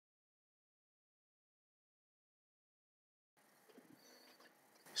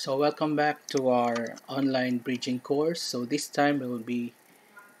So welcome back to our online bridging course. So this time we will be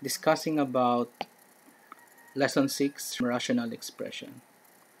discussing about lesson 6 rational expression.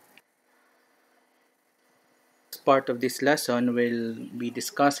 As part of this lesson we'll be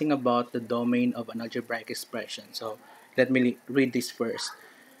discussing about the domain of an algebraic expression. So let me read this first.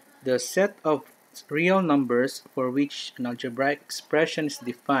 The set of real numbers for which an algebraic expression is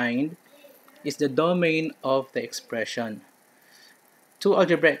defined is the domain of the expression. Two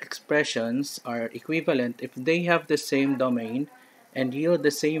algebraic expressions are equivalent if they have the same domain and yield the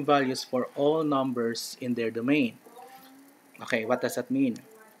same values for all numbers in their domain. Okay, what does that mean?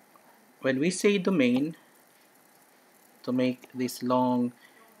 When we say domain, to make this long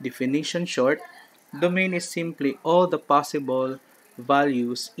definition short, domain is simply all the possible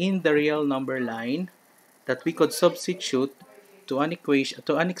values in the real number line that we could substitute to an equation,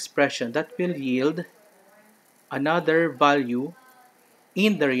 to an expression that will yield another value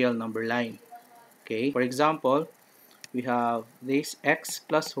in the real number line. Okay, for example, we have this x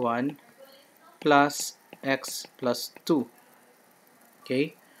plus 1 plus x plus 2.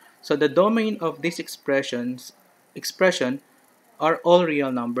 Okay, so the domain of these expression are all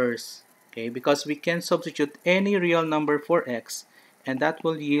real numbers. Okay, because we can substitute any real number for x and that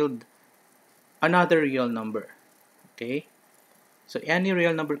will yield another real number. Okay, so any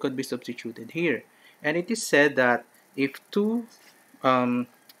real number could be substituted here, and it is said that if um,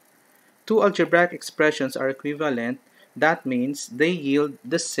 two algebraic expressions are equivalent, that means they yield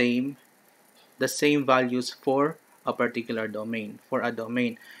the same values for a particular domain, for a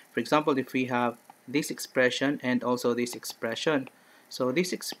domain. For example, if we have this expression and also this expression, so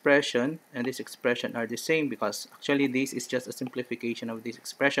this expression and this expression are the same because actually this is just a simplification of this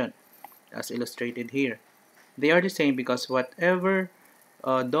expression as illustrated here. They are the same because whatever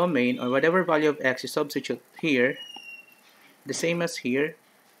domain or whatever value of x you substitute here, the same as here,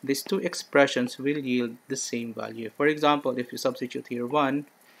 these two expressions will yield the same value. For example, if you substitute here 1,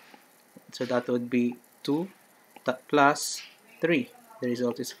 so that would be 2 plus 3. The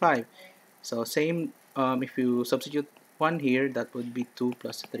result is 5. So same, if you substitute 1 here, that would be 2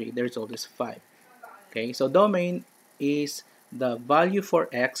 plus 3. The result is 5. Okay, so domain is the value for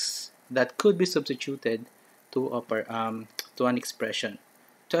x that could be substituted to an expression.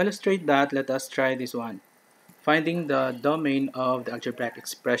 To illustrate that, let us try this one. Finding the domain of the algebraic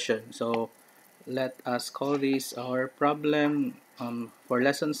expression. So let us call this our problem for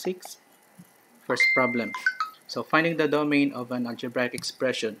lesson 6. First problem. So finding the domain of an algebraic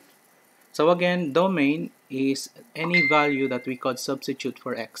expression. So again, domain is any value that we could substitute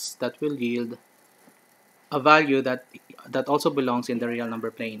for x that will yield a value that also belongs in the real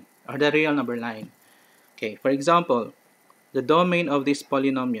number plane or the real number line. Okay, for example, the domain of this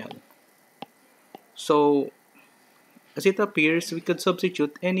polynomial. So as it appears, we could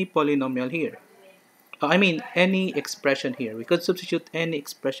substitute any polynomial here. I mean, any expression here. We could substitute any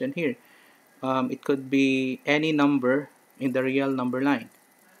expression here. It could be any number in the real number line.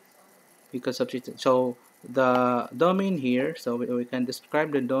 We could substitute. So the domain here, so we can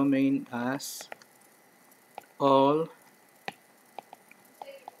describe the domain as all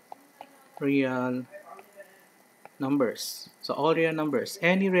real numbers. So all real numbers,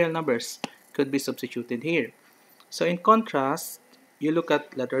 any real numbers could be substituted here. So in contrast, you look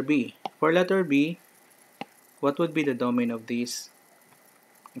at letter B. For letter B, what would be the domain of this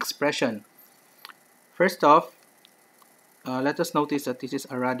expression? First off, let us notice that this is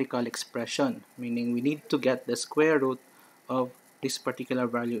a radical expression, meaning we need to get the square root of this particular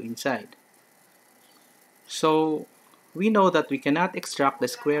value inside. So we know that we cannot extract the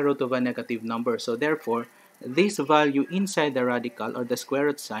square root of a negative number, so therefore this value inside the radical or the square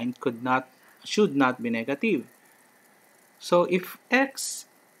root sign should not be negative. So if x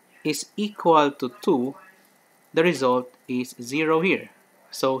is equal to 2, the result is 0 here.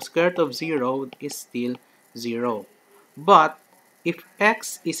 So square root of 0 is still 0. But if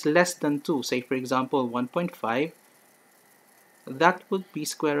x is less than 2, say for example 1.5, that would be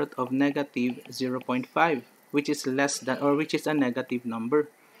square root of negative 0.5, which is less than, or which is a negative number.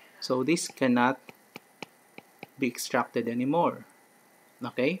 So this cannot be extracted anymore.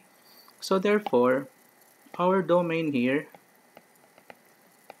 Okay? So therefore, our domain here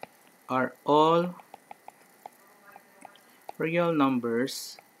are all real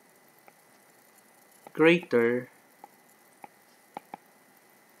numbers greater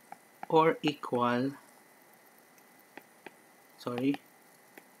or equal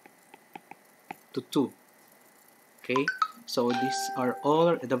to 2. Okay, so these are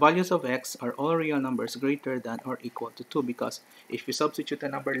all the values of x are all real numbers greater than or equal to 2, because if we substitute a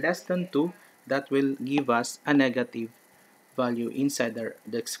number less than 2, that will give us a negative value inside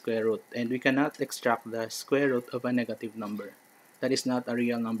the square root, and we cannot extract the square root of a negative number. That is not a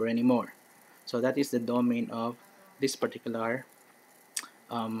real number anymore. So that is the domain of this particular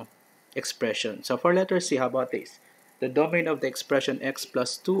expression. So for letter C, how about this? The domain of the expression x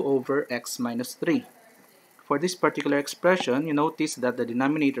plus 2 over x minus 3. For this particular expression, you notice that the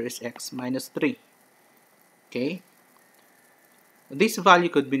denominator is x minus 3. Okay? This value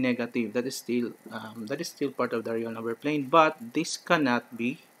could be negative. That is still part of the real number plane, but this cannot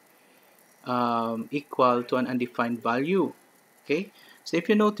be equal to an undefined value. Okay? So if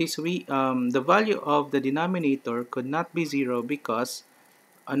you notice, the value of the denominator could not be 0 because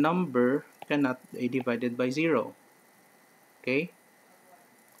a number cannot be divided by 0. Okay?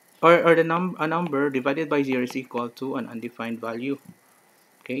 Or a number divided by 0 is equal to an undefined value.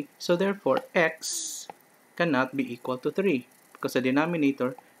 Okay? So therefore, x cannot be equal to 3 because the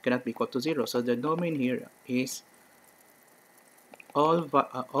denominator cannot be equal to 0. So the domain here is all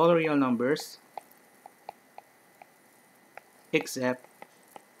real numbers except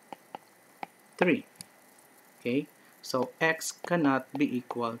 3. Okay? So x cannot be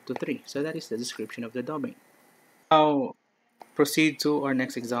equal to 3. So that is the description of the domain. Now, proceed to our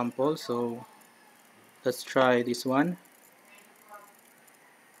next example. So let's try this one.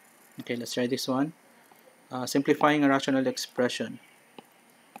 Okay, let's try this one. Simplifying a rational expression.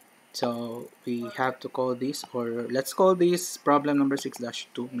 So we have to call this, or let's call this problem number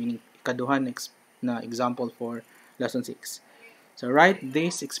 6-2, meaning ikaduhan na example for lesson 6. So write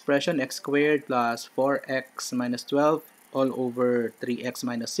this expression x squared plus 4x minus 12 all over 3x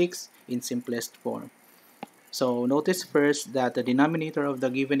minus 6 in simplest form. So notice first that the denominator of the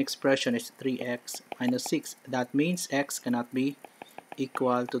given expression is 3x minus 6. That means x cannot be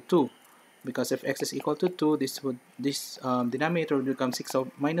equal to 2. Because if x is equal to 2, this denominator will become 6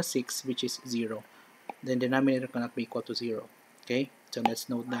 minus 6, which is 0. Then denominator cannot be equal to 0. Okay, so let's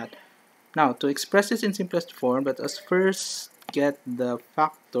note that. Now, to express this in simplest form, let us first get the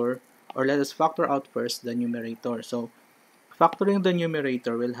factor, or let us factor out first the numerator. So, factoring the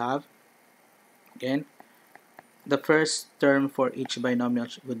numerator will have, again, the first term for each binomial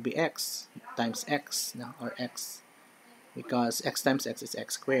would be x times x, or x. Because x times x is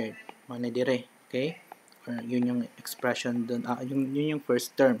x squared. Mana dire, okay? Or yun yung expression dun, yun yung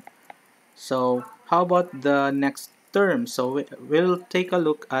first term. So, how about the next term? So, we'll take a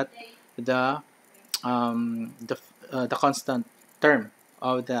look at the constant term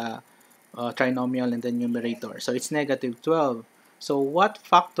of the trinomial in the numerator. So, it's negative 12. So, what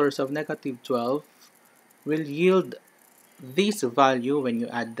factors of negative 12 will yield this value when you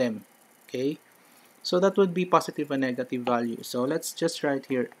add them? Okay? So that would be positive and negative value. So let's just write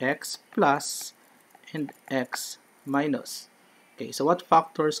here x plus and x minus. Okay, so what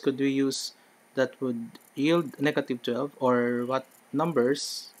factors could we use that would yield negative 12, or what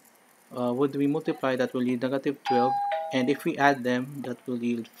numbers would we multiply that will yield negative 12, and if we add them, that will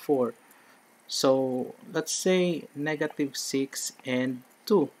yield 4. So let's say negative 6 and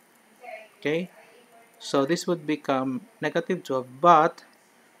 2. Okay, so this would become negative 12, but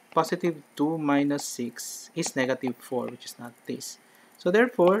positive 2 minus 6 is negative 4, which is not this. So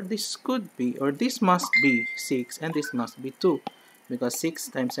therefore, this could be, or this must be 6, and this must be 2. Because 6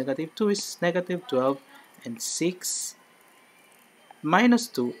 times negative 2 is negative 12, and 6 minus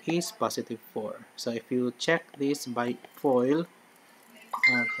 2 is positive 4. So if you check this by FOIL,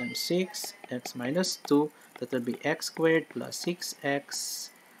 times 6, x minus 2, that will be x squared plus 6x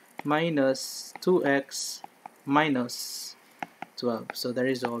minus 2x minus 12. So the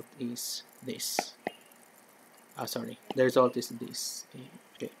result is this. The result is this.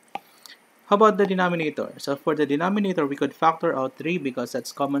 Okay. How about the denominator? So for the denominator, we could factor out 3 because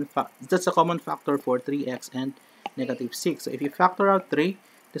that's a common factor for 3x and negative 6. So if you factor out 3,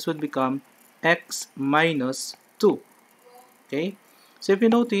 this would become x minus 2. Okay. So if you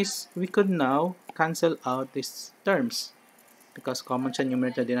notice, we could now cancel out these terms because common siya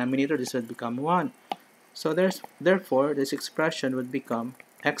numerator denominator. This would become 1. So therefore, this expression would become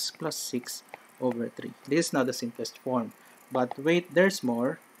x plus 6 over 3. This is not the simplest form. But wait, there's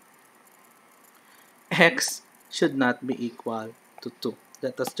more. X should not be equal to 2.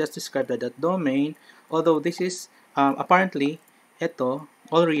 That was just described by that domain. Although this is, apparently,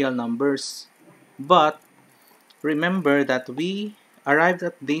 all real numbers. But remember that we arrived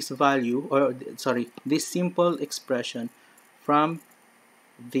at this value, this simple expression from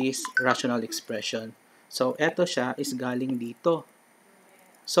this rational expression. So, eto siya is galing dito.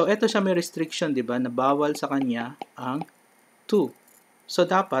 So, eto siya may restriction, di ba, na bawal sa kanya ang 2. So,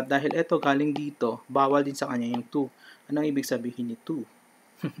 dapat, dahil eto galing dito, bawal din sa kanya yung 2. Anong ibig sabihin ni 2?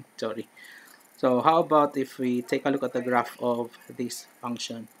 Sorry. So how about if we take a look at the graph of this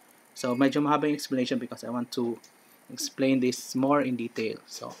function? So medyo mahaba yung explanation because I want to explain this more in detail.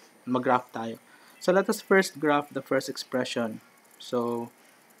 So mag-graph tayo. So let us first graph the first expression. So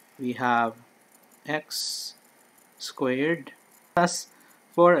we have x squared plus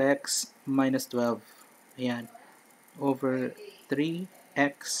 4x minus 12. Ayan. Over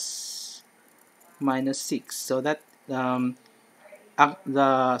 3x minus 6. So that the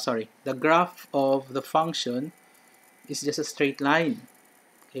graph of the function is just a straight line.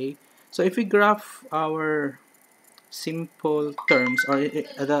 Okay, so if we graph our simple terms, or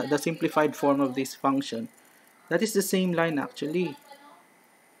the simplified form of this function, that is the same line actually.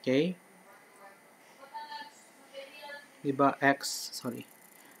 Okay, diba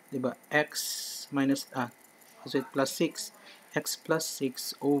diba x minus so plus 6, x plus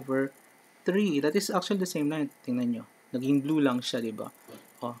 6 over 3, that is actually the same line. Tingnan nyo, naging blue lang siya, diba?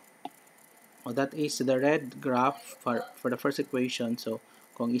 That is the red graph for the first equation. So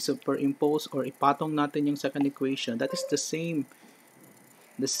kung i-superimpose or ipatong natin yung second equation, that is the same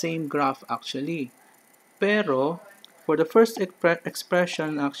graph actually. Pero for the first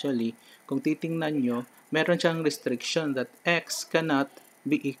expression actually, kung titingnan nyo, meron siyang restriction that x cannot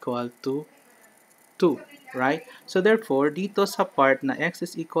be equal to 2, right? So therefore, dito sa part na x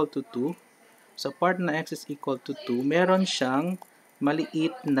is equal to 2, sa part na x is equal to 2, meron siyang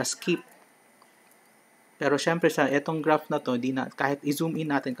maliit na skip. Pero syempre sa etong graph na to, kahit i-zoom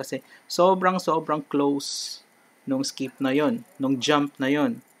in natin kasi sobrang close nung skip na yon, nung jump na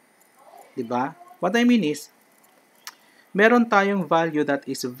yon. 'Di ba? What I mean is, meron tayong value that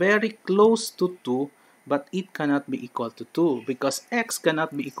is very close to 2 but it cannot be equal to 2 because x cannot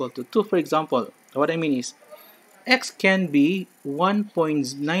be equal to 2. For example, what I mean is, x can be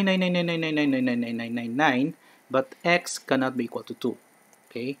 1.99999999999, but x cannot be equal to 2.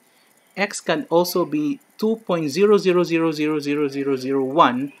 Okay? X can also be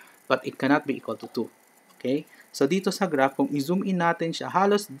 2.000000001, but it cannot be equal to 2. Okay? So dito sa graph, kung i-zoom in natin siya,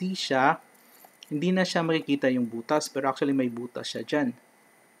 halos hindi na siya makikita yung butas, pero actually may butas siya dyan.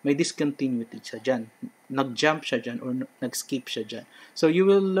 May discontinuity siya dyan. Nag-jump siya dyan or nag-skip siya dyan. So you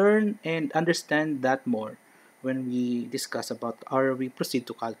will learn and understand that more when we discuss about or we proceed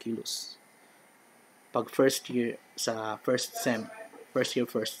to calculus. Pag first year sa first sem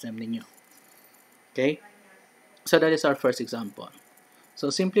ninyo. Okay? So that is our first example. So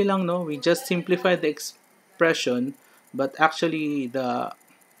simply lang, no, we just simplify the expression, but actually the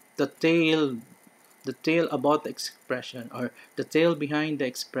tail about the expression or the tail behind the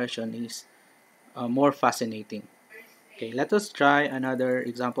expression is more fascinating. Okay, let us try another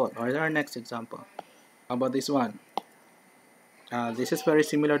example or our next example. How about this one? This is very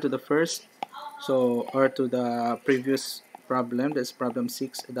similar to the first, or to the previous problem. That's problem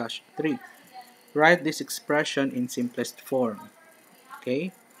 6-3. Write this expression in simplest form.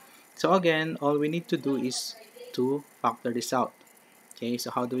 Okay, so again, all we need to do is to factor this out. Okay,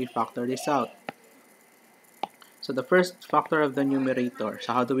 so how do we factor this out? So the first factor of the numerator.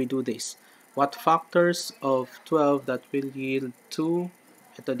 So how do we do this? What factors of 12 that will yield 2?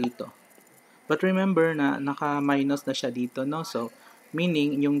 Ito dito. But remember na naka-minus na siya dito, no? So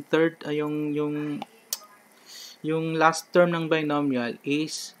meaning yung third yung last term ng binomial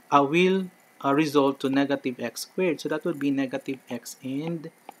is will result to negative x squared. So that would be negative x and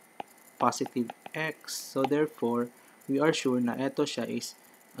positive x. So therefore, we are sure na ito siya is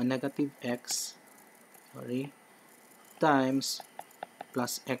a negative x times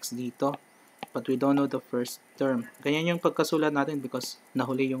plus x dito. But we don't know the first term. Ganyan yung pagkasulat natin because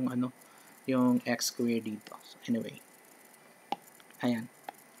nahuli yung yung x squared dito. So anyway. Ayan.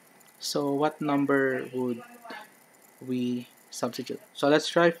 So what number would we substitute? So let's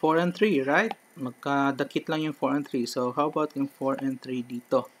try 4 and 3, right? Magkadakit lang yung 4 and 3. So how about yung 4 and 3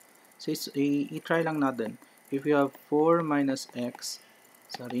 dito? So i-try lang natin. If you have 4 minus x,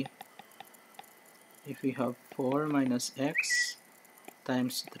 if we have 4 minus x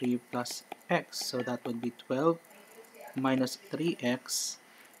times 3 plus x, so that would be 12 minus 3x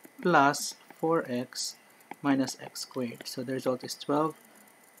plus 4x minus x squared. So the result is 12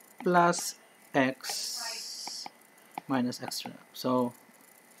 plus x minus x. So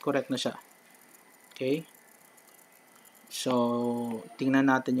correct na siya. Okay? So tingnan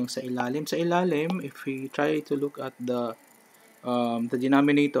natin yung sa ilalim. Sa ilalim, if we try to look at the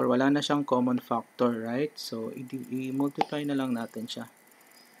denominator, wala na siyang common factor, right? So i-multiply na lang natin siya.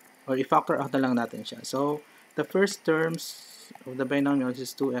 Or i-factor out na lang natin siya. So the first terms of the binomial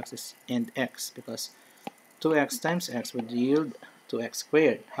is 2x and x because 2x times x would yield 2x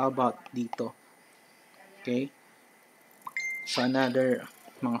squared. How about dito? Okay? So another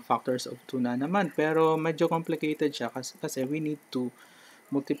mga factors of 2 na naman. Pero medyo complicated siya kasi we need to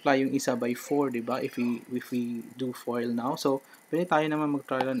multiply yung isa by 4, di ba? If we do FOIL now. So, pwede tayo naman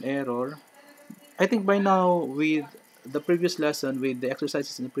mag-trial and error. I think by now, with the previous lesson, with the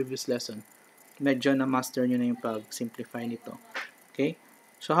exercises in the previous lesson, medyo na-master nyo na yung pag-simplify nito. Okay?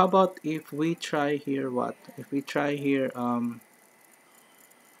 So, how about if we try here what? If we try here,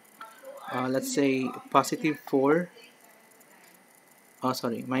 let's say, positive 4. Oh,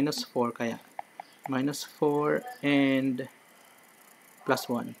 sorry, minus 4 kaya. Minus 4 and plus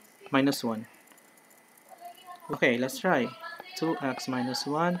 1. Minus 1. Okay, let's try. 2x minus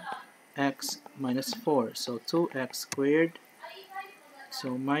 1, x minus 4. So, 2x squared.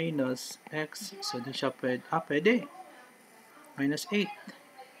 So, minus x. So, di siya pwede. Minus 8.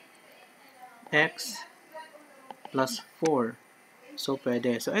 X plus 4. So,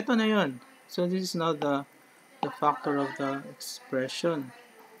 pwede. So, ito na yun. So, this is now the factor of the expression.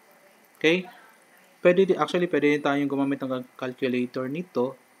 Okay? Actually, pwede din tayong gumamit ng calculator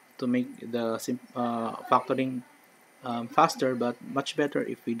nito to make the factoring faster, but much better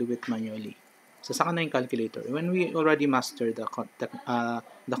if we do it manually. So, saka na yung calculator when we already master the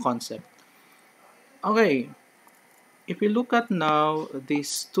concept. Okay. If you look at now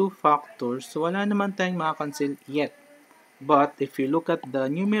these two factors, so wala naman tayong makacancel yet. But if you look at the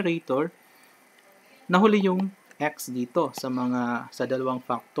numerator, nahuli yung x dito sa dalawang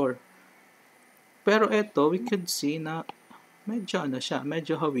factor. Pero ito, we could see na medyo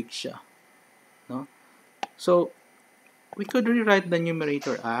hawig siya. No? So, we could rewrite the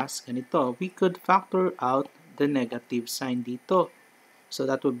numerator as ganito. We could factor out the negative sign dito. So,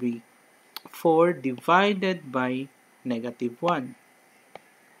 that would be 4 divided by negative 1.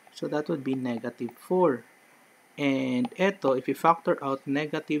 So, that would be negative 4. And ito, if you factor out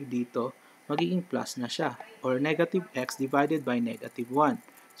negative dito, magiging plus na siya. Or negative x divided by negative 1.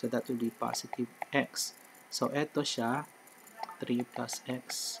 So, that would be positive x. So, ito siya, 3 plus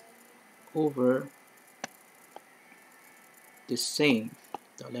x over the same.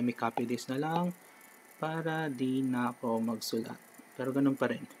 So, let me copy this na lang para di na ako magsulat. Pero ganun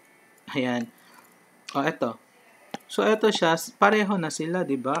pa rin. Ayan. O, ito. So, ito siya, pareho na sila,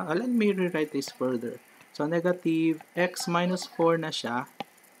 di ba? Let me rewrite this further. So, negative x minus 4 na siya.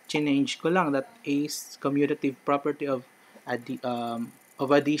 Change ko lang that is commutative property of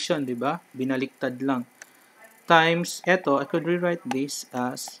addition, di ba? Binaliktad lang. Times, ito, I could rewrite this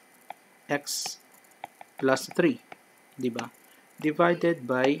as x plus 3, di ba? Divided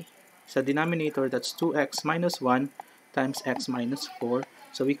by, sa denominator, that's 2x minus 1 times x minus 4.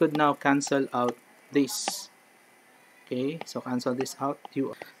 So, we could now cancel out this. Okay, so cancel this out.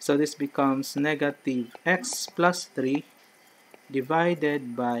 So, this becomes negative x plus 3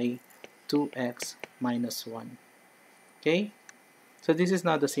 divided by 2x minus 1. Okay? So, this is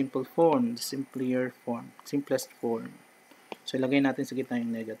now the simple form, the simplest form. So, ilagay natin sa gitna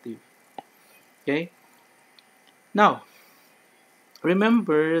yung negative. Okay? Now,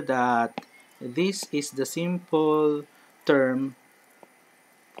 remember that this is the simple term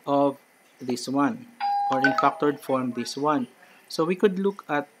of this one, or in factored form, this one. So, we could look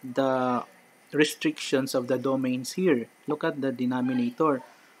at the restrictions of the domains here. Look at the denominator.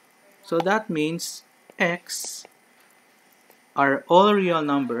 So, that means x are all real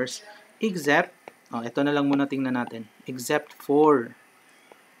numbers except, ito na lang muna tingnan natin, except 4.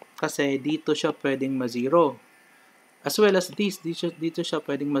 Kasi dito siya pwedeng ma-0. As well as dito siya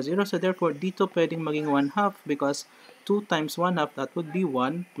pwedeng ma-0. So, therefore, dito pwedeng maging 1/2 because 2 times 1/2, that would be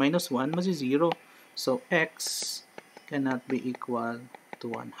 1 minus 1 masi-0. So, x cannot be equal to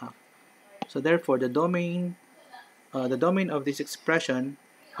 1/2. So, therefore, the domain of this expression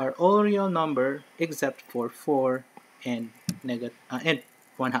are all real number except for 4 and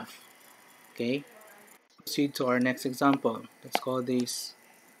 1/2. Okay? Proceed to our next example. Let's call this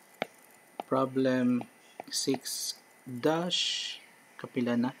problem 6 dash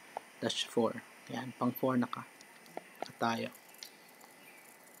kapila na dash 4. Yan, pang 4 na tayo.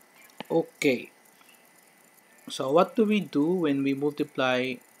 Okay. So, what do we do when we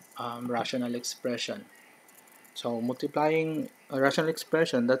multiply rational expression? So, multiplying a rational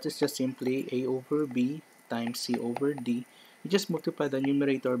expression, that is just simply a over b times c over d. You just multiply the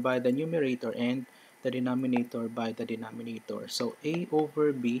numerator by the numerator and the denominator by the denominator. So, a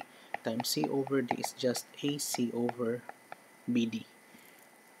over b times c over d is just ac over bd.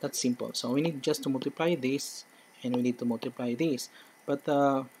 That's simple. So, we need just to multiply this and we need to multiply this. But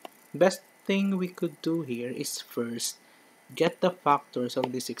the best thing we could do here is first get the factors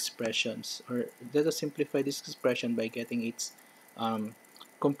of these expressions, or let us simplify this expression by getting its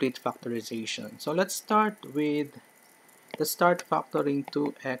complete factorization. So let's start with let's start factoring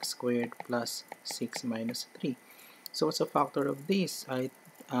 2x squared plus 6 minus 3. So what's a factor of this?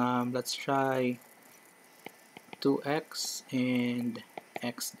 Let's try 2x and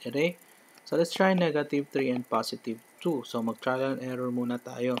x dire. So let's try negative 3 and positive 2. So mag-trial and error muna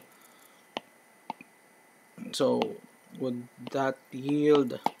tayo. So would that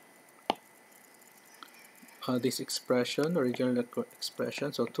yield this expression, original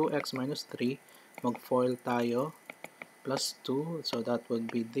expression? So 2x minus 3, mag-FOIL tayo, plus 2. So that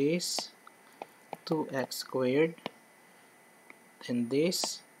would be this, 2x squared, and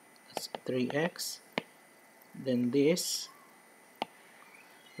this, that's 3x, then this,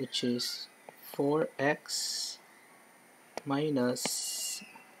 which is 4x minus,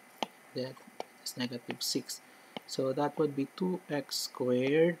 that is negative 6. So that would be 2x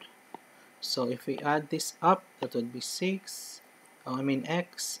squared. So if we add this up, that would be 6.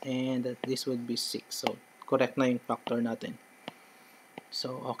 X, and this would be 6. So correct na yung factor natin.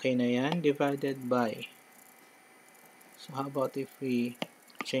 So okay na yan, divided by. So how about if we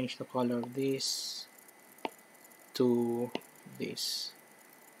change the color of this to this?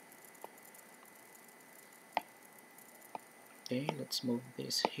 Okay, let's move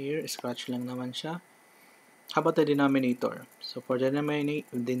this here. Scratch lang naman siya. How about the denominator? So for the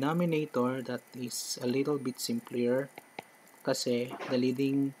denominator, that is a little bit simpler kasi the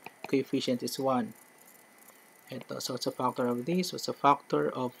leading coefficient is 1. Ito, so it's a factor of this. So it's a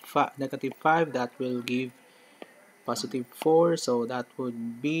factor of negative 5 that will give positive 4. So that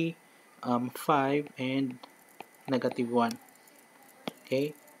would be 5 and negative 1.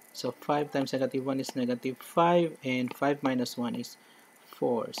 Okay, so 5 times negative 1 is negative 5, and 5 minus 1 is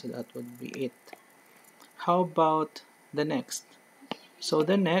 4. So that would be it. How about the next? So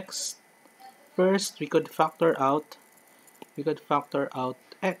the next, first we could factor out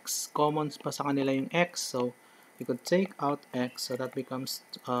x. Common pa sa kanila yung x, so we could take out x, so that becomes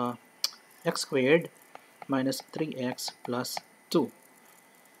x squared minus 3x plus 2.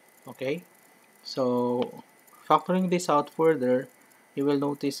 Okay, so factoring this out further, you will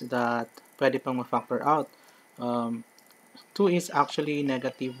notice that pwede pang ma-factor out. 2 is actually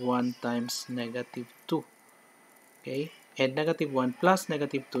negative 1 times negative 2. Okay, and negative 1 plus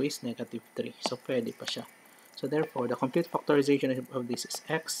negative 2 is negative 3. So pwede pa siya. So therefore, the complete factorization of this is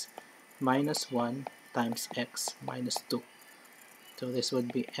x minus 1 times x minus 2. So this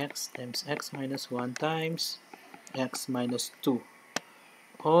would be x times x minus 1 times x minus 2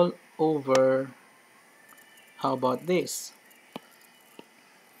 all over, how about this?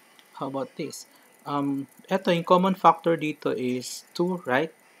 Ito, yung common factor dito is 2, right?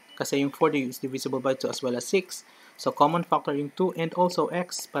 Kasi yung 4 is divisible by 2 as well as 6. So common factor yung 2 and also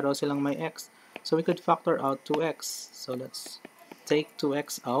x, pareho silang may x. So we could factor out 2x. So let's take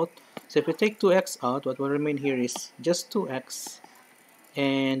 2x out. So if we take 2x out, what will remain here is just 2x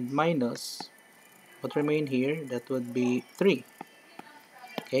and minus what remain here, that would be 3.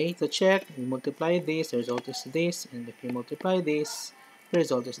 Okay, to check, you multiply this, the result is this, and if you multiply this, the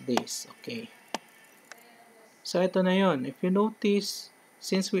result is this. Okay. So ito na yun. If you notice,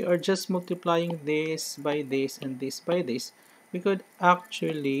 since we are just multiplying this by this and this by this, we could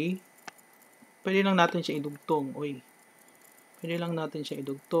actually, pwede lang natin siya idugtong. Pwede lang natin siya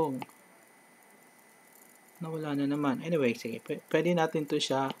idugtong. Nawala na naman. Anyway, sige, pwede natin to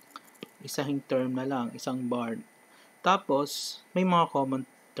siya isang term na lang, isang bar. Tapos, may mga common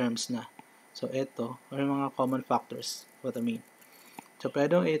terms na. So ito, or mga common factors, what I mean. So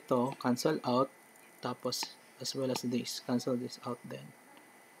pwede ito, cancel out, tapos as well as this, cancel this out then.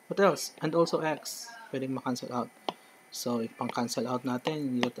 What else? And also x, pwedeng ma-cancel out. So, ipang-cancel out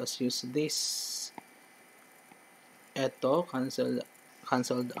natin, let us use this. Ito, cancelled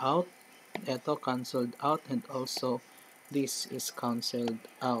out. Ito, cancelled out. And also, this is cancelled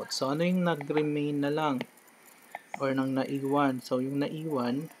out. So, ano yung nag-remain na lang? Or nang naiwan? So, yung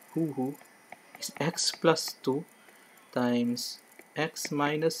naiwan, is x plus 2 times x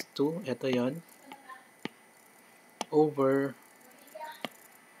minus 2. Ito yon, over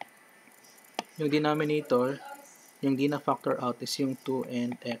yung denominator, yung di na factor out is yung 2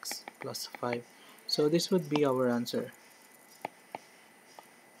 and x plus 5. So this would be our answer.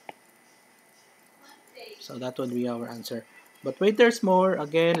 So that would be our answer. But wait, there's more.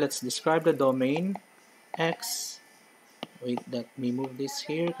 Again, let's describe the domain. X. Wait, let me move this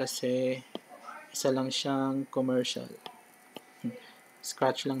here kasi isa lang siyang commercial.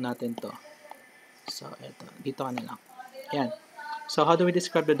 Scratch lang natin to. So, eto. Dito ka na lang. Yan. So, how do we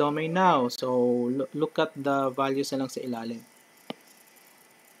describe the domain now? So, look at the values na lang sa ilalim.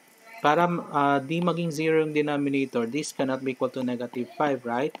 Para di maging 0 yung denominator, this cannot be equal to negative 5,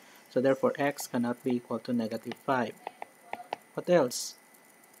 right? So, therefore, x cannot be equal to negative 5. What else?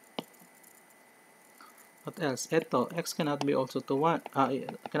 What else? Ito, x cannot be also to 1.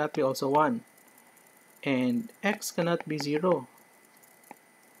 Cannot be also 1. And x cannot be 0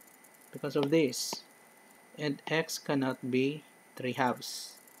 because of this. And x cannot be 3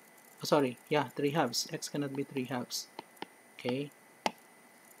 halves. Oh, sorry, yeah, 3 halves. X cannot be 3 halves. Okay.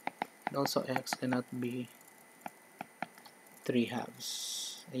 And also x cannot be 3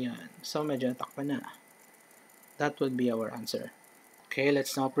 halves. Ayan. So, medyo natakpan na. That would be our answer. Okay,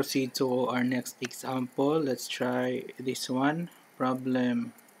 let's now proceed to our next example. Let's try this one.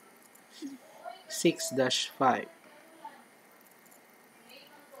 Problem 6-5.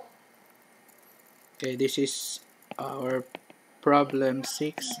 Okay, this is our problem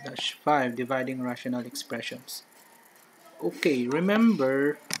 6-5, dividing rational expressions. Okay,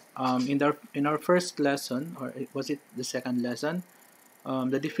 remember in our first lesson, or was it the second lesson?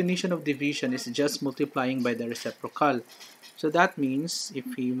 The definition of division is just multiplying by the reciprocal. So that means if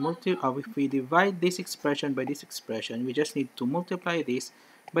we divide this expression by this expression, we just need to multiply this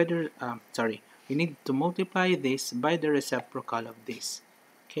by the we need to multiply this by the reciprocal of this.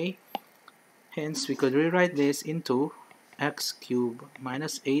 Okay. Hence, we could rewrite this into x cubed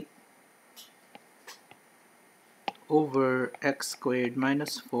minus 8 over x squared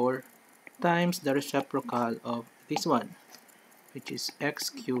minus 4 times the reciprocal of this one, which is x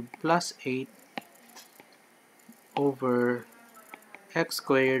cubed plus 8 over x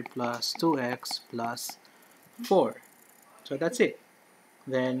squared plus 2x plus 4. So that's it.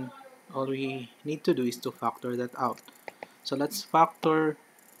 Then all we need to do is to factor that out. So let's factor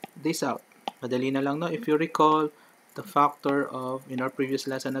this out. Madali na lang, no? If you recall the factor of, in our previous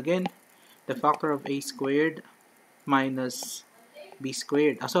lesson again, the factor of a squared minus b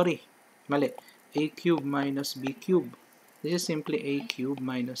squared. Mali. A cubed minus b cubed. This is simply a cubed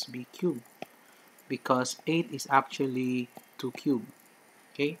minus b cubed because 8 is actually 2 cubed.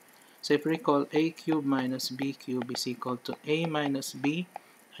 Okay? So if you recall, a cubed minus b cubed is equal to a minus b.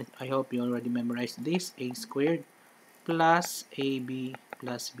 I hope you already memorized this. A squared plus ab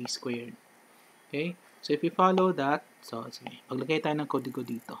plus b squared. Okay? So if you follow that, so sige, paglagay tayo ng kodigo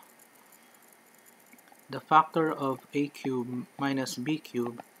dito. The factor of a cubed minus b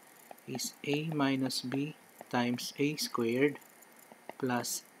cubed is a minus b times a squared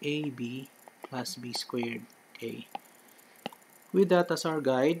plus ab plus b squared. Okay. With that as our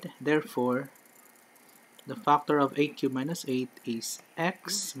guide, therefore, the factor of 8 cubed minus 8 is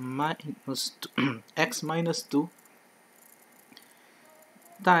x minus 2, x minus 2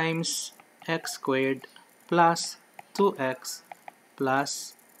 times x squared plus 2x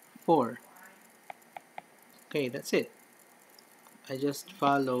plus 4. Okay, that's it. I just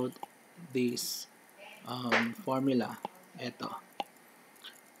followed this formula. Ito.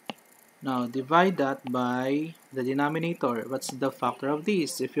 Now, divide that by the denominator. What's the factor of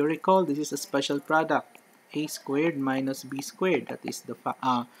this? If you recall, this is a special product. A squared minus b squared. That is the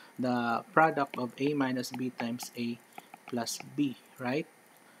product of a minus b times a plus b, right?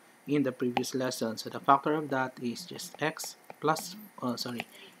 In the previous lesson. So the factor of that is just x plus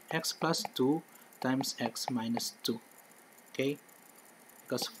 2 times x minus 2. Okay?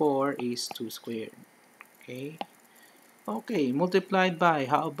 Because 4 is 2 squared. Okay? Okay, multiplied by,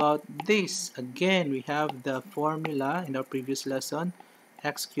 how about this? Again, we have the formula in our previous lesson,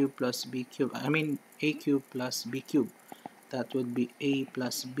 x cubed plus b cubed. A cubed plus b cubed. That would be a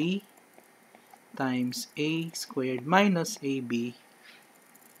plus b times a squared minus ab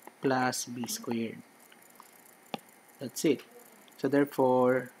plus b squared. That's it. So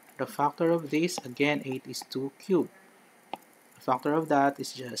therefore, the factor of this, again, 8 is 2 cubed. The factor of that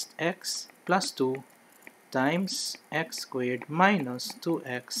is just x plus 2 times x squared minus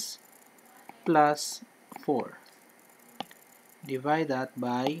 2x plus 4. Divide that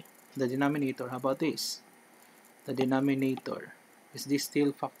by the denominator. How about this? The denominator. Is this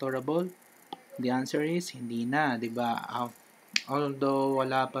still factorable? The answer is hindi na, di ba? Although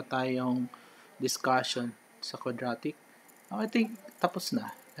wala pa tayong discussion sa quadratic, I think tapos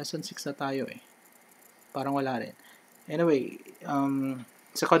na. Lesson 6 na tayo eh. Parang wala rin. Anyway,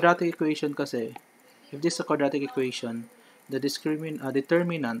 sa quadratic equation kasi, if this is a quadratic equation, the discriminant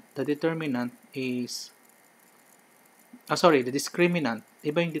is the discriminant,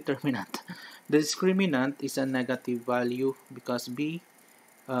 iba yung determinant. The discriminant is a negative value because b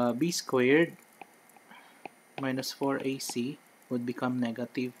squared minus 4ac would become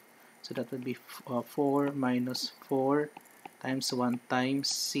negative. So that would be 4 minus 4 times 1 times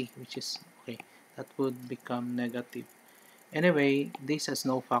c, which is, okay, that would become negative. Anyway, this has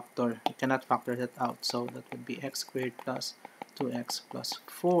no factor. You cannot factor that out. So that would be x squared plus 2x plus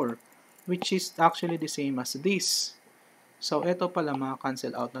 4, which is actually the same as this. So, ito pala,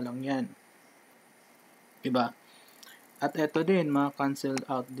 cancel out na lang yan. Diba? At ito din, cancel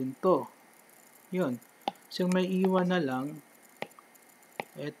out din to. Yun. So, yung may iwan na lang,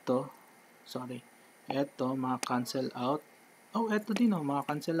 ito, sorry, ito, cancel out. Oh, ito din,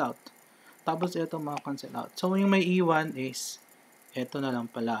 cancel out. Tapos, ito, cancel out. So, yung may iwan is, ito na lang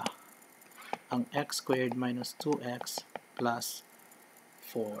pala. Ang x squared minus 2x plus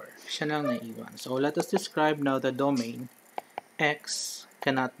 4. Siya lang naiwan. So, let us describe now the domain. X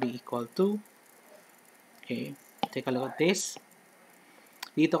cannot be equal to, okay, take a look at this.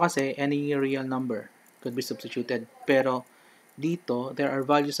 Dito kasi, any real number could be substituted. Pero, dito, there are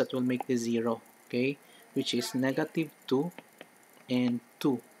values that will make this 0. Okay? Which is negative 2 and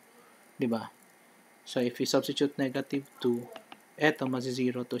 2. Diba? So, if you substitute negative 2, eto,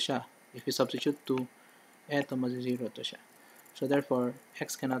 mazi-0 to siya. If you substitute 2, eto, mazi-0 to siya. So, therefore,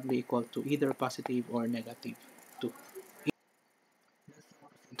 x cannot be equal to either positive or negative 2.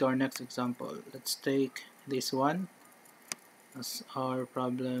 To our next example, let's take this one as our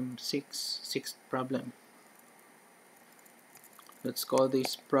problem 6, sixth problem. Let's call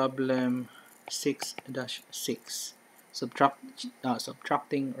this problem 6-6,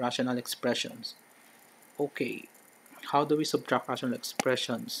 subtracting rational expressions. Okay, how do we subtract rational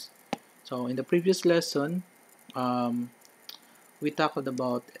expressions? So in the previous lesson, we talked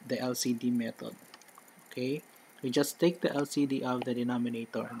about the LCD method. Okay, we just take the LCD of the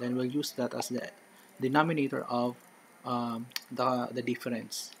denominator, then we'll use that as the denominator of the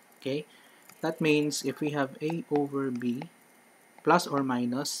difference. Okay, that means if we have A over B plus or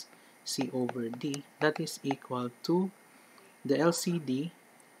minus C over D, that is equal to the LCD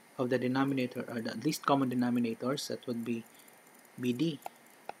of the denominator, or the least common denominators, that would be BD.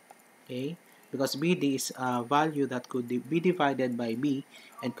 Okay, because BD is a value that could be divided by B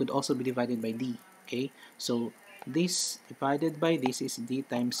and could also be divided by D. Okay, so this divided by this is D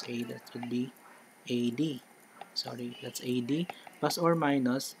times A, that would be AD. Sorry, that's AD, plus or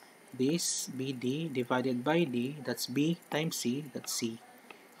minus this BD divided by D, that's B times C, that's C,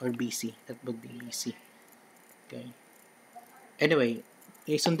 or BC, that would be BC. Okay. Anyway,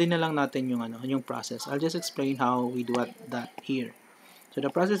 sundin na lang natin yung process. I'll just explain how we do that here. So the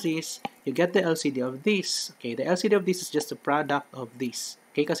process is, you get the LCD of this. Okay, the LCD of this is just the product of this.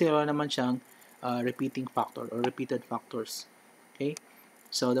 Okay, kasi wala naman siyang repeating factor or repeated factors. Okay,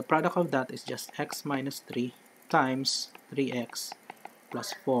 so the product of that is just x minus 3 times 3x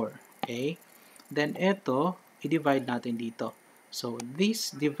plus 4. Okay, then ito, i-divide natin dito. So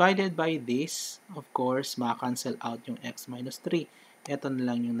this divided by this, of course, maka-cancel out yung x minus 3. Ito na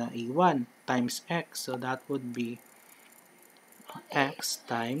lang yung naiwan, times x. So that would be x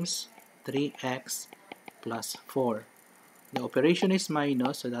times 3x plus 4. The operation is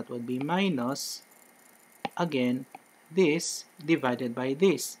minus, so that would be minus, again, this divided by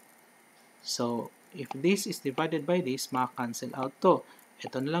this. So, if this is divided by this, maka-cancel out to.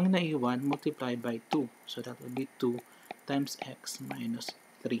 Ito na lang naiwan, multiply by 2. So, that would be 2 times x minus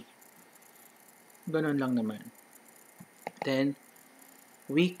 3. Ganun lang naman. Then,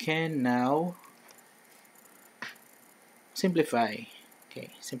 we can now simplify.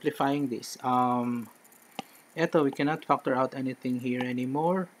 Okay, simplifying this. Ito, we cannot factor out anything here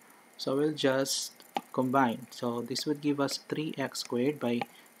anymore. So, we'll just combine. So, this would give us 3x squared by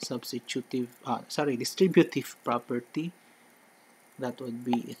distributive property. That would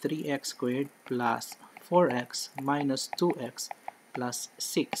be 3x squared plus 4x minus 2x plus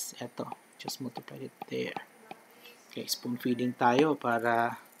 6. Ito, just multiply it there. Okay, spoon feeding tayo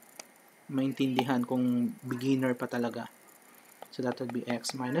para maintindihan kung beginner pa talaga. So, that would be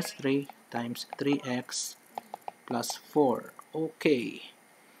x minus 3 times 3x plus 4. Okay.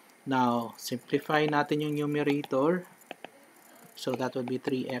 Now, simplify natin yung numerator. So, that would be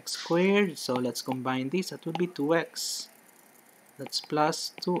 3x squared. So, let's combine this. That would be 2x. That's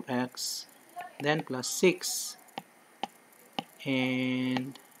plus 2x. Then, plus 6.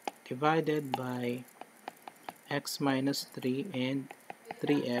 And divided by x minus 3 and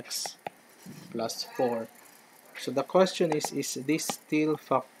 3x plus 4. So, the question is this still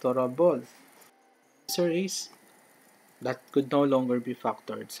factorable? The answer is, that could no longer be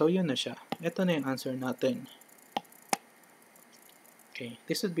factored. So, yun na siya. Ito na yung answer natin. Okay,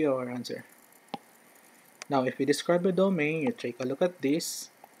 this would be our answer. Now, if we describe a domain, you take a look at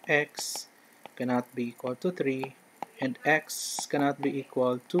this. X cannot be equal to 3, and x cannot be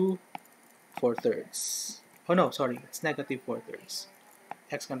equal to 4/3. Oh no, sorry, it's negative 4/3.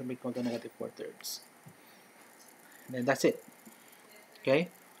 X cannot be equal to negative 4/3. And then that's it. Okay,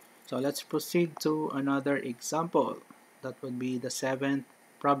 so let's proceed to another example. That would be the 7th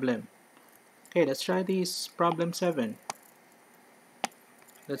problem. Okay, let's try this problem 7.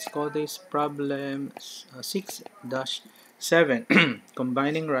 let's call this problem 6-7,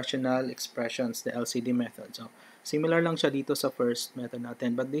 combining rational expressions, the LCD method. So, similar lang siya dito sa first method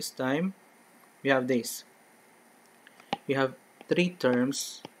natin, but this time, we have this. We have three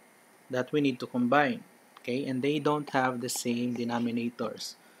terms that we need to combine, okay, and they don't have the same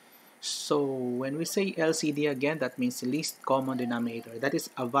denominators. So when we say LCD again, that means least common denominator. That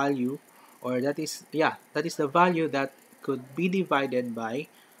is a value, or that is the value that could be divided by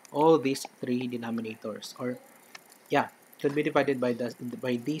all these three denominators, or could be divided by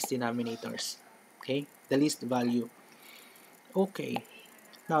these denominators. Okay, the least value. Okay,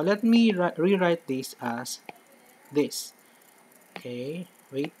 now let me rewrite this as this. Okay,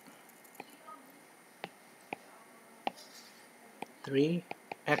 wait.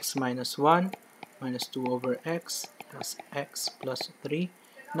 3x minus 1 minus 2 over x plus x plus 3.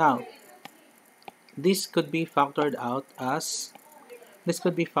 Now, this could be factored out as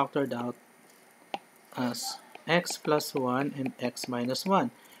x plus 1 and x minus 1.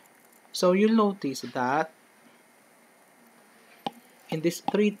 So you'll notice that in these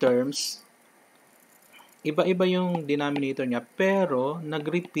three terms, iba-iba yung denominator niya, pero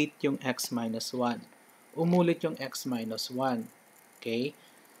nag-repeat yung x minus 1. Umulit yung x minus 1. Okay?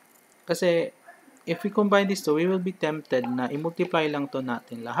 Kasi if we combine these two, we will be tempted na i-multiply lang to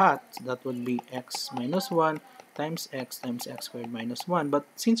natin lahat. So that would be x minus 1 times x squared minus 1. But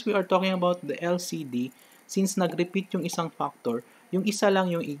since we are talking about the LCD, since nag-repeat yung isang factor, yung isa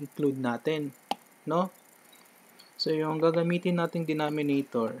lang yung i-include natin. No? So yung gagamitin nating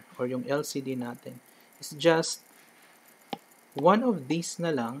denominator or yung LCD natin is just one of these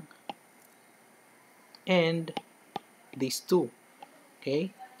na lang and these two.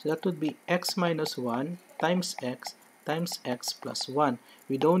 Okay? So that would be x minus 1 times x plus 1.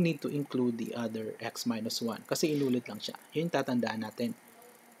 We don't need to include the other x minus 1 kasi inulit lang siya. Yun tatandaan natin.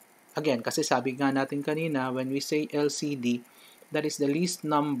 Again, kasi sabi nga natin kanina, when we say LCD, that is the least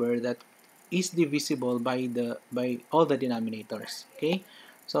number that is divisible by all the denominators. Okay?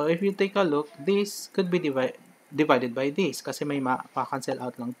 So if you take a look, this could be divided by this kasi may maka-cancel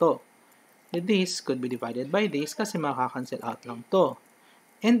out lang to. This could be divided by this kasi maka-cancel out lang to.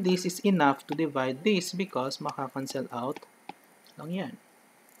 And this is enough to divide this because maka-cancel out lang yan.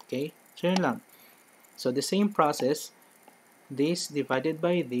 Okay? So, yun lang. So, the same process, this divided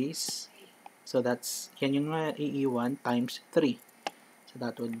by this, so that's, yan yung iiwan times 3. So,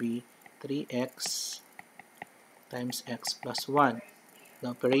 that would be 3x times x plus 1.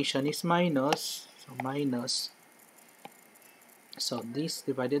 The operation is minus, so minus. So, this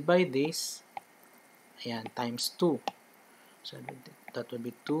divided by this, ayan, times 2. So, that would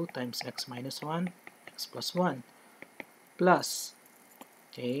be 2 times x minus 1, x plus 1, plus,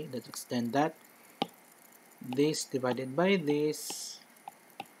 okay, let's extend that, this divided by this,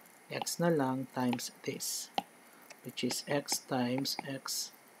 x na lang times this, which is x times x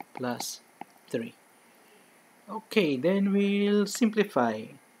plus 3. Okay, then we'll simplify.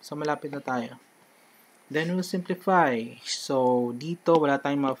 So, malapit na tayo. Then we'll simplify. So, dito wala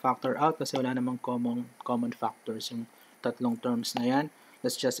tayong ma-factor out kasi wala namang common factors yung tatlong terms na yan.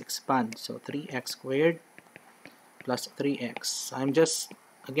 Let's just expand. So, 3x squared plus 3x. I'm just,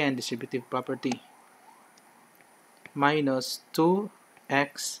 again, distributive property. Minus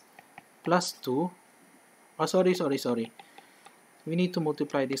 2x plus 2. Oh, sorry. We need to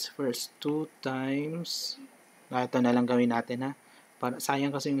multiply this first. 2 times, ito na lang gawin natin ha. Para,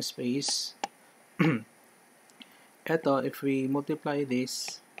 sayang kasi yung space. Ito, if we multiply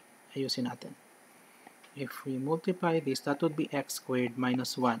this, ayusin natin. If we multiply this, that would be x squared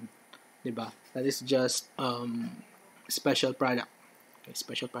minus 1. Diba? That is just special product. Okay,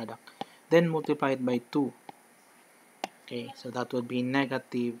 special product. Then multiply it by 2. Okay, so that would be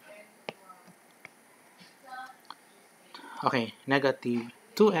negative. Okay, negative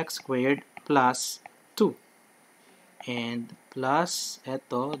 2x squared plus 2. And plus,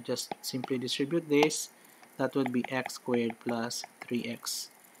 eto, just simply distribute this. That would be x squared plus 3x.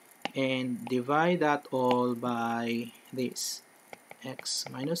 And divide that all by this, x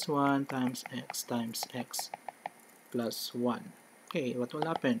minus 1 times x plus 1. Okay, what will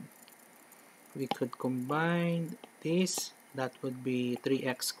happen? We could combine this. That would be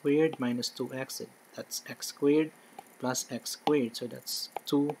 3x squared minus 2x. That's x squared plus x squared. So that's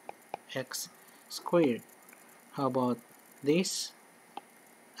 2x squared. How about this?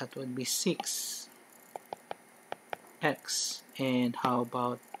 That would be 6x. And how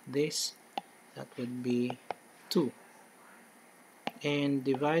about this? That would be 2. And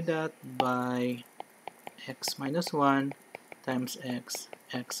divide that by x minus 1 times x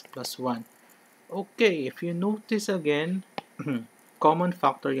plus 1. Okay, if you notice again, common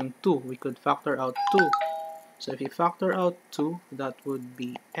factor yung 2. We could factor out 2. So if you factor out 2, that would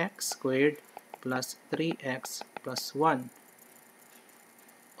be x squared plus 3x plus 1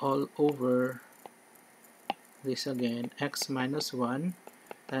 all over this again, x minus 1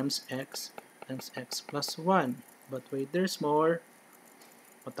 times x plus 1. But wait, there's more.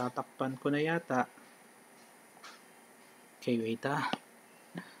 Matatakpan ko na yata. Okay, wait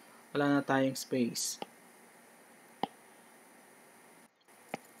wala na tayong space.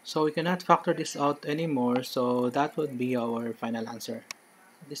 So we cannot factor this out anymore, so that would be our final answer.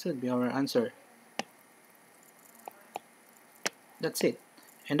 This would be our answer. That's it.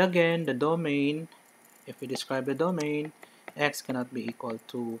 And again, the domain, if we describe the domain, x cannot be equal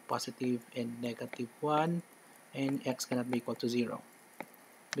to positive and negative 1, and x cannot be equal to 0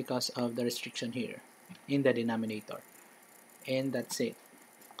 because of the restriction here in the denominator. And that's it.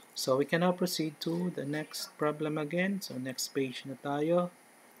 So we can now proceed to the next problem again. So next page na tayo.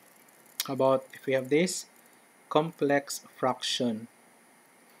 About if we have this complex fraction.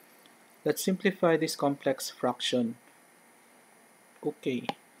 Let's simplify this complex fraction. Okay.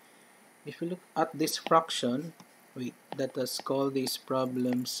 If you look at this fraction, wait, let us call this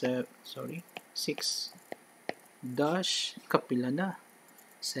problem 6 dash kapila na.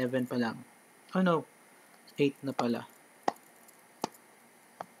 7 pa lang. Oh no, 8 na pala.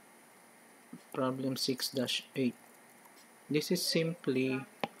 Problem 6-8. This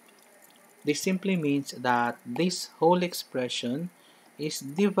simply means that this whole expression is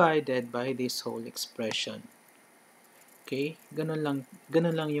divided by this whole expression. Okay? Ganun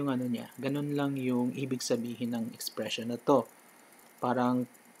lang yung ano niya. Ganun lang yung ibig sabihin ng expression na to. Parang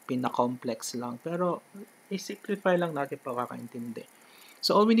pina-complex lang. Pero, i-simplify lang natin para kakaintindi.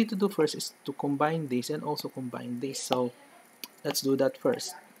 So, all we need to do first is to combine this and also combine this. So, let's do that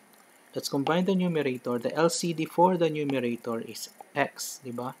first. Let's combine the numerator. The LCD for the numerator is x,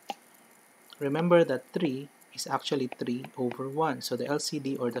 diba? Remember that 3 is actually 3 over 1. So the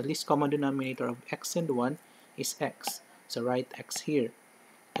LCD or the least common denominator of x and 1 is x. So write x here.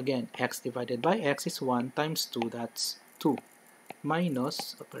 Again, x divided by x is 1 times 2, that's 2.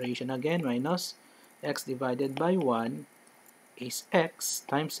 Minus, operation again, minus x divided by 1 is x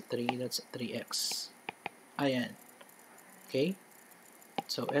times 3, that's 3x. Ayan. Okay?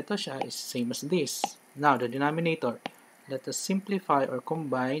 So, ito siya is same as this. Now, the denominator. Let us simplify or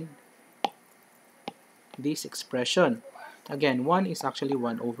combine this expression. Again, 1 is actually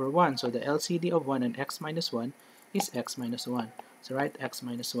 1 over 1. So, the LCD of 1 and x minus 1 is x minus 1. So, write x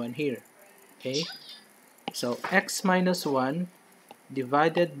minus 1 here. Okay? So, x minus 1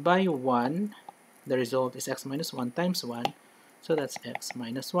 divided by 1, the result is x minus 1 times 1. So, that's x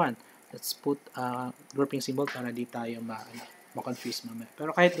minus 1. Let's put a grouping symbol para di tayo ma-confuse mamaya.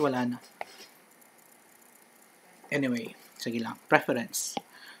 Pero kahit wala na. Anyway, sige lang. Preference.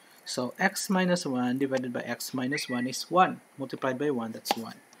 So, x minus 1 divided by x minus 1 is 1. Multiplied by 1, that's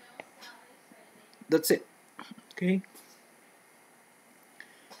 1. That's it. Okay?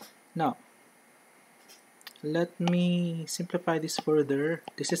 Now, let me simplify this further.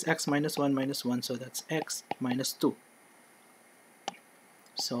 This is x minus 1 minus 1, so that's x minus 2.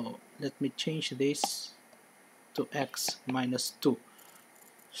 So, let me change this to x minus 2.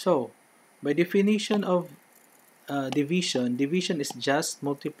 So, by definition of division is just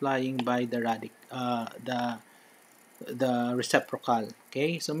multiplying by the reciprocal.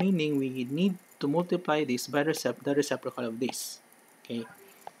 Okay, so meaning we need to multiply this by the reciprocal of this. Okay,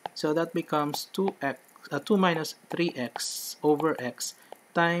 so that becomes 2 minus 3x over x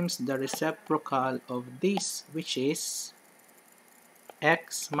times the reciprocal of this, which is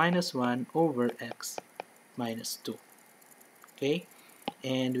x minus 1 over x minus 2. Okay?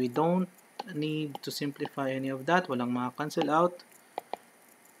 And we don't need to simplify any of that. Walang maka-cancel out.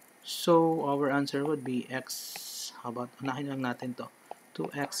 So, our answer would be x, how about, unahin lang natin to. 2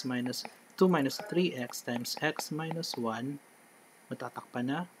 minus 3x times x minus 1, matatakpan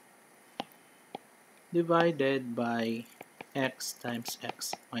na, divided by x times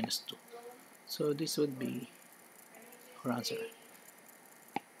x minus 2. So, this would be our answer.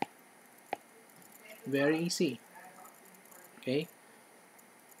 Very easy. Okay?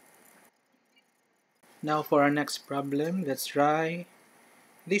 Now for our next problem, let's try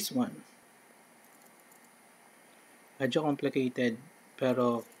this one. Medyo complicated,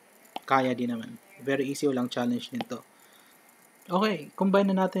 pero kaya din naman. Very easy, walang challenge nito. Okay, combine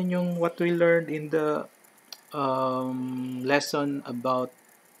na natin yung what we learned in the lesson about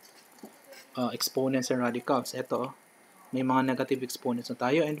exponents and radicals. Ito, may mga negative exponents na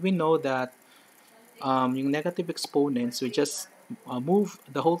tayo, and we know that yung negative exponents, we just move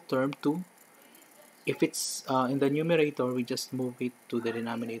the whole term to If it's in the numerator, we just move it to the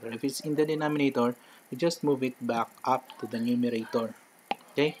denominator. If it's in the denominator, we just move it back up to the numerator.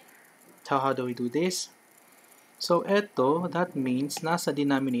 Okay? So how do we do this? So eto, that means nasa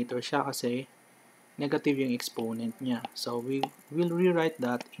denominator siya kasi negative yung exponent niya. So we will rewrite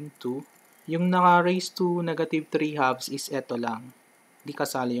that into, yung naka-raise to negative 3 halves is eto lang. Di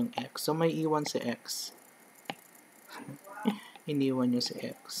kasali yung x. So may iwan si x. Iniwan nyo si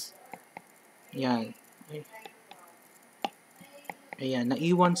x. Yan. Ayan,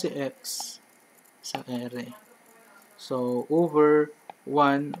 naiwan si x sa ere. So, over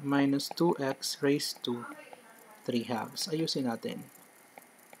 1 minus 2x raised to 3 halves. Ayusin natin.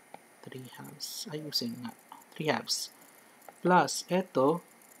 3 halves. Ayusin nga. 3 halves. Plus, eto,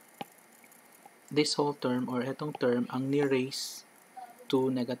 this whole term or etong term, ang ni-raise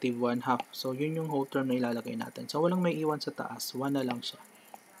to negative 1 half. So, yun yung whole term na ilalagay natin. So, walang may iwan sa taas. 1 na lang siya.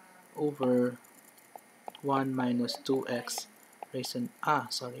 Over 1 minus 2x raised to,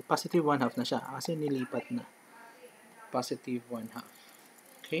 positive 1 half na siya. Kasi nilipat na. Positive 1 half.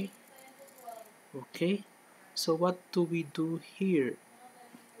 Okay? Okay? So, what do we do here?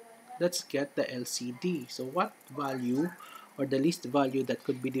 Let's get the LCD. So, what value or the least value that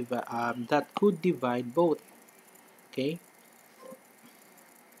could be that could divide both? Okay?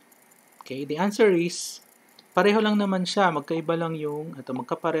 Okay, the answer is pareho lang naman siya, magkaiba lang yung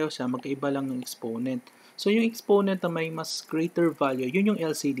magkapareho siya, magkaiba lang ng exponent. So, yung exponent na may mas greater value, yun yung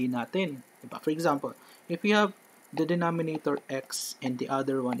LCD natin. Diba? For example, if we have the denominator x and the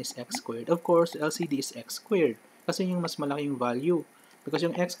other one is x squared, of course, LCD is x squared. Kasi yung mas malaki yung value. Because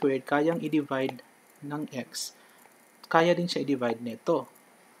yung x squared, kayang i-divide ng x. Kaya din siya i-divide nito.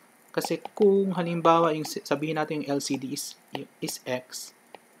 Kasi kung halimbawa, yung, sabihin natin yung LCD is x,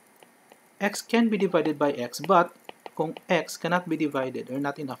 x can be divided by x, but kung x cannot be divided or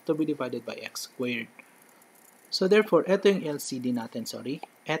not enough to be divided by x squared. So therefore, ito yung LCD natin,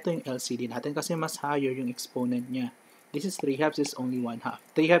 Ito yung LCD natin kasi mas higher yung exponent niya. This is 3 halves is only 1 half.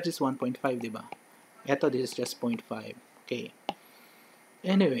 3 halves is 1.5, diba? Ito, this is just 0.5. Okay.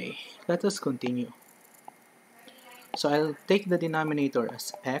 Anyway, let us continue. So I'll take the denominator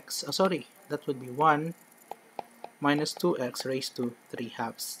as x. That would be 1 minus 2x raised to 3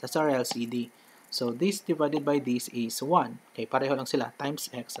 halves. That's our LCD. So this divided by this is 1. Okay, pareho lang sila.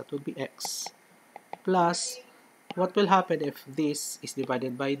 Times x, that would be x. Plus, what will happen if this is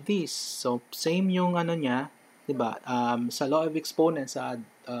divided by this? So, same yung niya, diba? Sa law of exponents, sa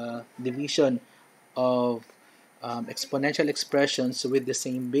division of exponential expressions with the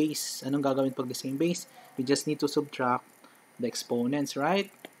same base. Anong gagawin pag the same base? You just need to subtract the exponents, right?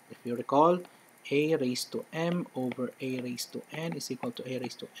 If you recall, a raised to m over a raised to n is equal to a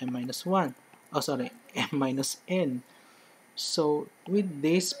raised to m minus 1. M minus n. So, with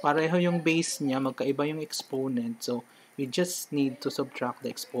this, pareho yung base niya, magkaiba yung exponent. So, you just need to subtract the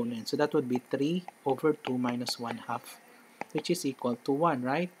exponent. So, that would be 3 over 2 minus 1 half, which is equal to 1,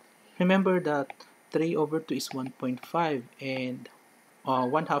 right? Remember that 3 over 2 is 1.5 and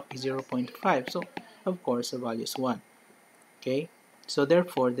 1 half is 0.5. So, of course, the value is 1. Okay? So,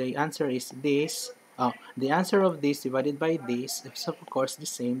 therefore, the answer is this. The answer of this divided by this is, of course, the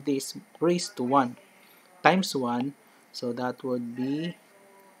same. This raised to 1 times 1. So, that would be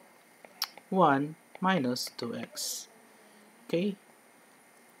 1 minus 2x. Okay?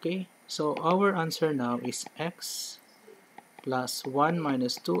 Okay? So, our answer now is x plus 1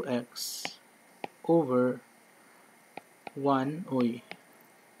 minus 2x over 1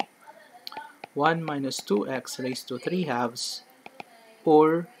 minus 2x raised to 3 halves,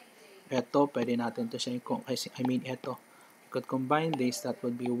 or eto, pwede natin to siya, eto. You could combine this, that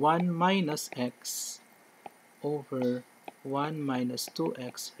would be 1 minus x over 1 minus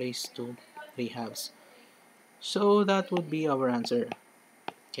 2x raised to 3 halves. So that would be our answer.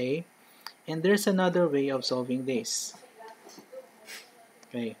 Okay? And there's another way of solving this.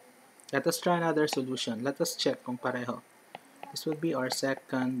 Okay. Let us try another solution. Let us check kung pareho. This would be our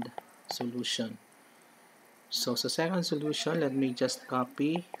second solution. So, sa second solution, let me just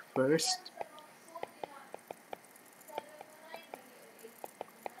copy first.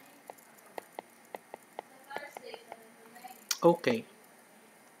 Okay.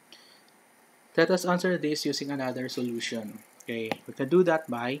 Let us answer this using another solution. Okay. We can do that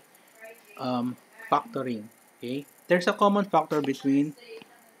by factoring. Okay. There's a common factor between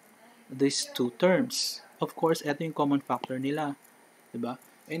these two terms. Of course, ito yung common factor nila. Diba?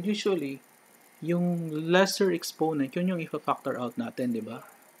 And usually, yung lesser exponent, yun yung ipa-factor out natin, diba?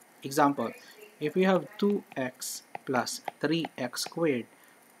 Example, if we have 2x plus 3x squared,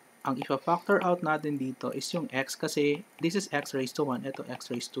 ang ipa-factor out natin dito is yung x kasi this is x raised to 1, ito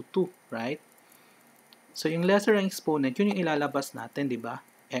x raised to 2, right? So, yung lesser ang exponent, yun yung ilalabas natin, di ba?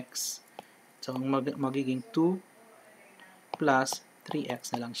 X. So, ang magiging 2 plus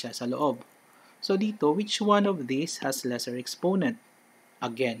 3x na lang siya sa loob. So, dito, which one of these has lesser exponent?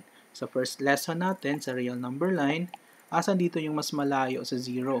 Again, sa first lesson natin, sa real number line, asan dito yung mas malayo sa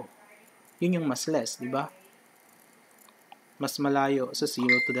 0? Yun yung mas less, di ba? Mas malayo sa 0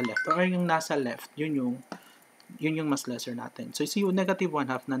 to the left. Or yung nasa left, yun yung mas lesser natin. So, yung negative 1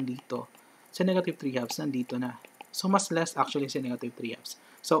 half nandito. Sa negative 3 halves, nandito na. So, mas less actually sa negative 3 halves.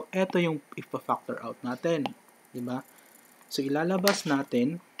 So, eto yung ipa-factor out natin. Diba? So, ilalabas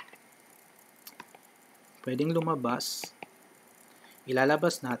natin, pwedeng lumabas,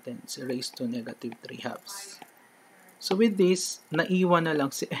 ilalabas natin si raised to negative 3 halves. So, with this, naiwan na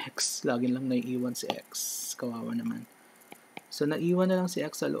lang si x. Lagi lang naiiwan si x. Kawawa naman. So, naiwan na lang si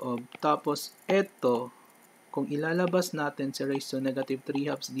x sa loob. Tapos, eto, kung ilalabas natin si raised to negative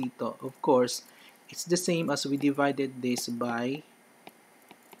 3 halves dito, of course, it's the same as we divided this by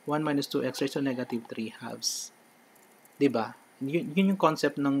 1 minus 2x raised to negative 3 halves. Diba? Yun yung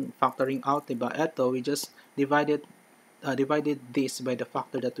concept ng factoring out, diba? Ito, we just divided this by the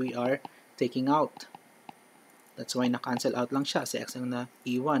factor that we are taking out. That's why na-cancel out lang siya, si x ang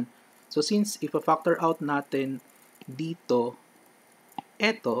na-iwan. So, since if a factor out natin dito,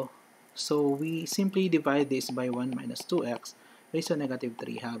 eto, so we simply divide this by 1 minus 2x raised to negative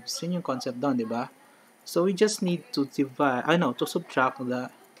 3 halves. Yun yung concept doon, di ba? So we just need to divide, to subtract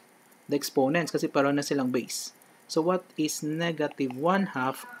the exponents kasi pareho na silang base. So what is negative 1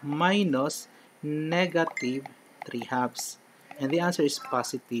 half minus negative 3 halves? And the answer is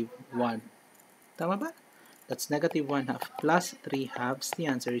positive 1. Tama ba? That's negative 1 half plus 3 halves. The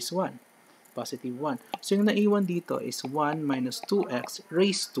answer is 1. Positive 1. So, yung naiwan dito is 1 minus 2x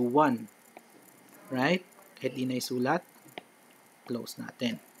raised to 1. Right? Kahit di na isulat, close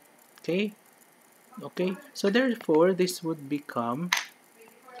natin. Okay? Okay? So, therefore, this would become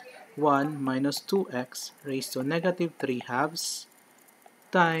 1 minus 2x raised to negative 3 halves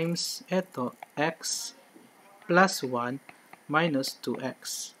times, eto, x plus 1 minus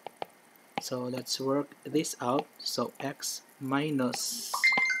 2x. So, let's work this out. So, x minus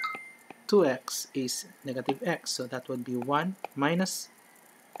 2x is negative x. So, that would be 1 minus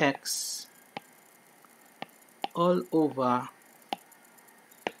x all over.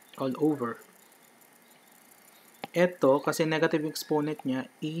 Ito, kasi negative exponent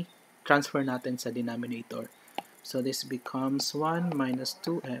niya, i-transfer natin sa denominator. So, this becomes 1 minus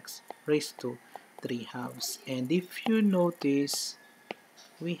 2x raised to 3 halves. And if you notice,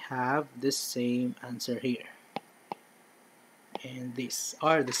 we have the same answer here. And these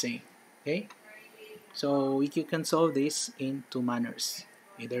are the same. Okay? So, you can solve this in two manners.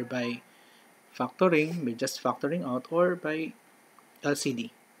 Either by factoring, by just factoring out, or by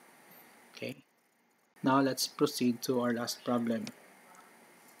LCD. Okay? Now, let's proceed to our last problem.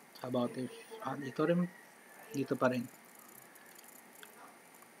 How about if, dito pa rin.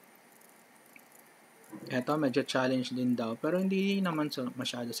 Eto, medyo challenge din daw, pero hindi naman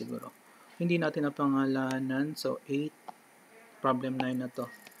masyado siguro. Hindi natin napangalanan, so 8, problem 9 na to.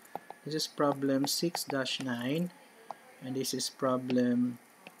 This is problem 6-9, and this is problem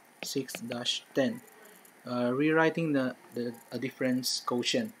 6-10. Rewriting the difference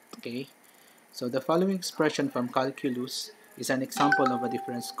quotient, okay? So, the following expression from calculus is an example of a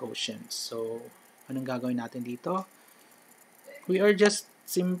difference quotient. So, anong gagawin natin dito? We are just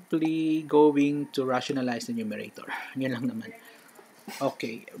simply going to rationalize the numerator. Yun lang naman.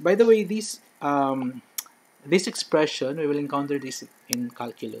 Okay. By the way, this expression, we will encounter this in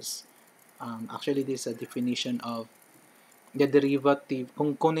calculus. Actually, this is a definition of the derivative.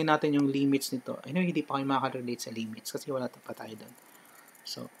 Kung kunin natin yung limits nito, hindi pa kayo makaka-relate sa limits kasi wala pa tayo doon.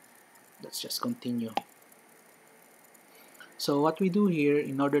 So, let's just continue. So, what we do here,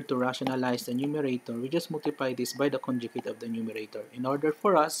 in order to rationalize the numerator, we just multiply this by the conjugate of the numerator in order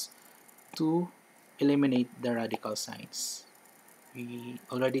for us to eliminate the radical signs. We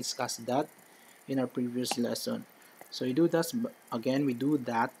already discussed that in our previous lesson. So, we do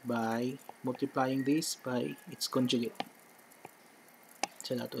that by multiplying this by its conjugate.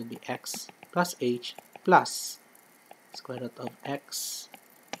 So, that would be x plus h plus square root of x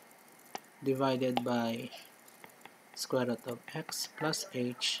divided by square root of x plus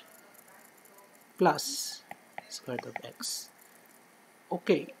h plus square root of x.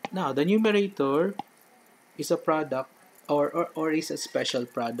 Okay, now the numerator is a product or is a special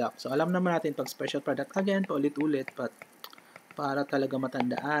product. So, alam naman natin pag special product, again, paulit-ulit, but para talaga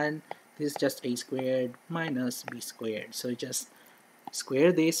matandaan, this is just a squared minus b squared. So, just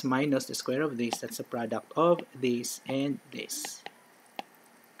square this minus the square of this. That's the product of this and this.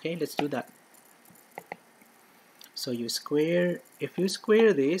 Okay, let's do that. So if you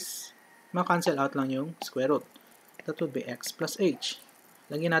square this, ma-cancel out lang yung square root. That would be x plus h.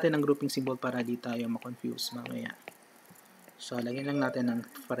 Lagyan natin ng grouping symbol para di tayo ma-confuse mamaya. So, lagyan lang natin ng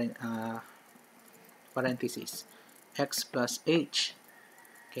parenthesis. X plus h.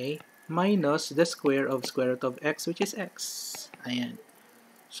 Okay? Minus the square of square root of x, which is x. Ayan.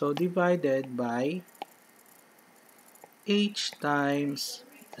 So, divided by h times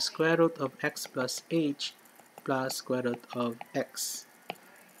the square root of x plus h plus square root of x.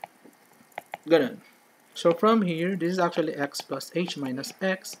 Ganun. So, from here, this is actually x plus h minus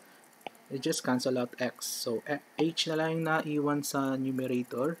x. We just cancel out x. So, h na lang yung naiwan sa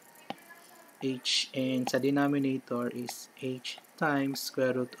numerator. H, and sa denominator is h times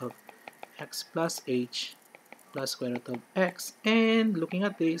square root of x plus h plus square root of x. And looking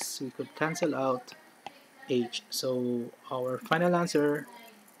at this, we could cancel out h. So, our final answer,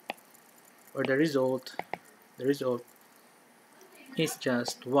 or the result is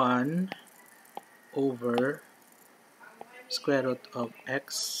just 1 over square root of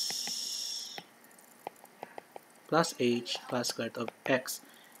x plus h plus square root of x.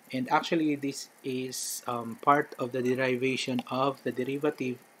 And actually, this is part of the derivation of the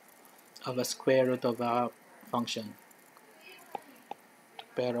derivative of a square root of a function.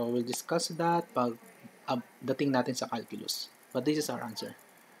 Pero we'll discuss that pag dating natin sa calculus. But this is our answer.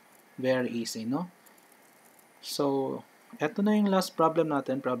 Very easy, no? So, eto na yung last problem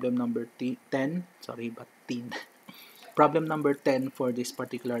natin, problem number 10. Sorry, but 10. Problem number 10 for this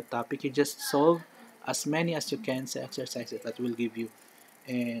particular topic. You just solve as many as you can sa exercises that will give you.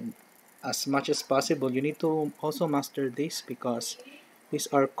 And as much as possible, you need to also master this because these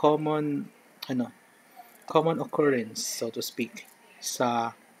are common occurrence, so to speak,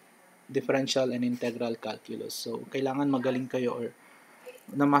 sa differential and integral calculus. So, kailangan magaling kayo or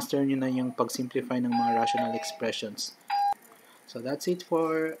na-master nyo na yung pag-simplify ng mga rational expressions. So, that's it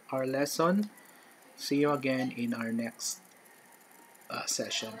for our lesson. See you again in our next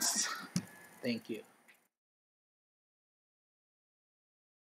sessions. Thank you.